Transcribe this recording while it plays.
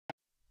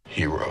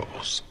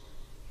heroes.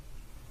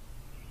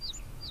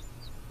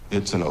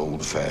 It's an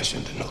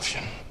old-fashioned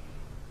notion.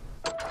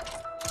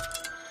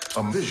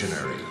 A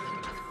visionary,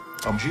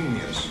 a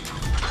genius,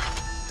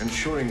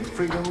 ensuring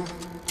freedom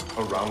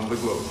around the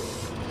globe.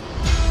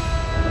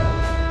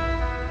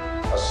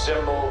 A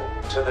symbol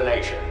to the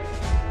nation,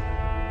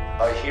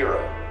 a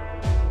hero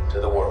to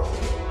the world.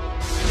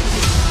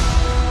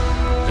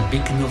 The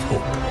beacon of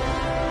hope,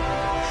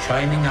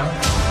 shining out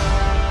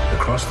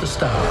across the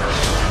stars.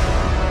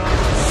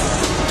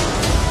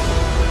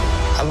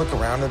 I look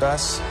around at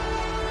us,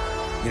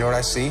 you know what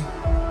I see?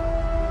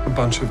 A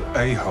bunch of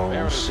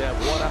a-holes.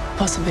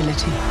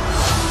 Possibility.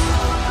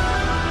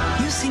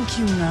 You think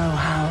you know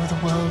how the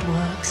world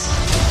works?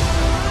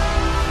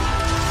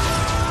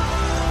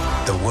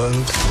 The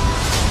world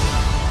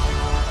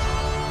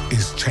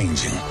is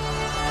changing.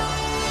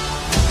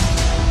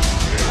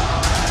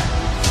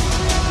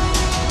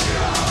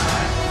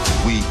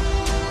 We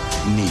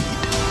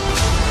need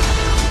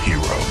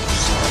heroes.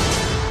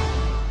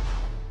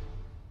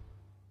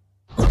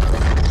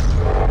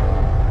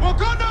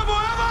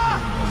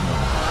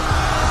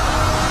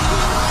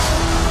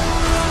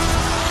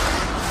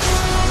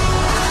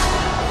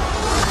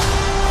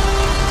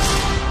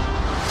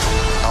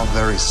 Our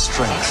very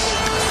strength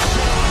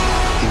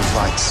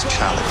invites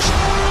challenge.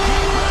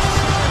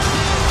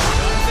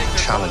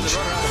 Challenge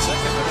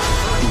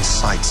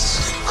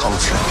incites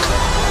conflict.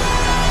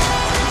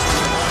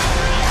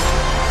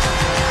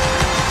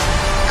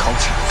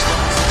 Conflict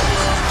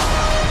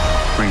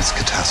breeds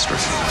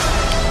catastrophe.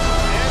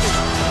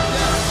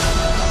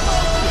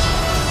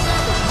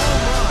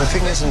 The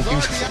thing isn't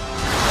beautiful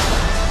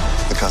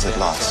because it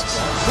lasts.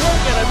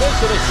 Swing and a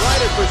miss, and it's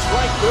righted for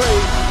strike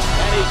three,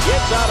 and he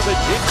gets out of it.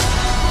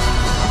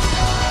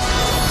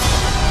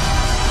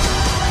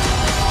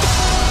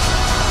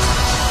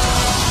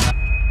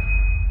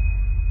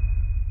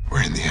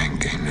 We're in the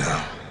endgame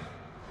now.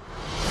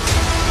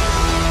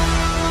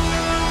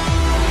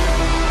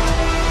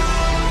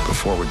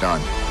 Before we're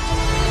done,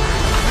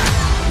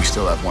 we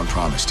still have one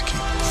promise to keep.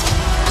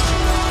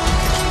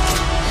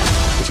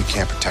 If we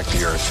can't protect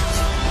the Earth,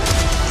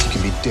 you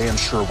can be damn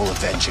sure we'll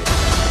avenge it.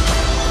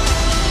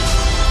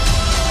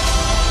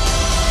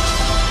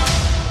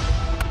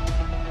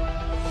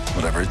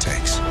 Whatever it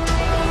takes.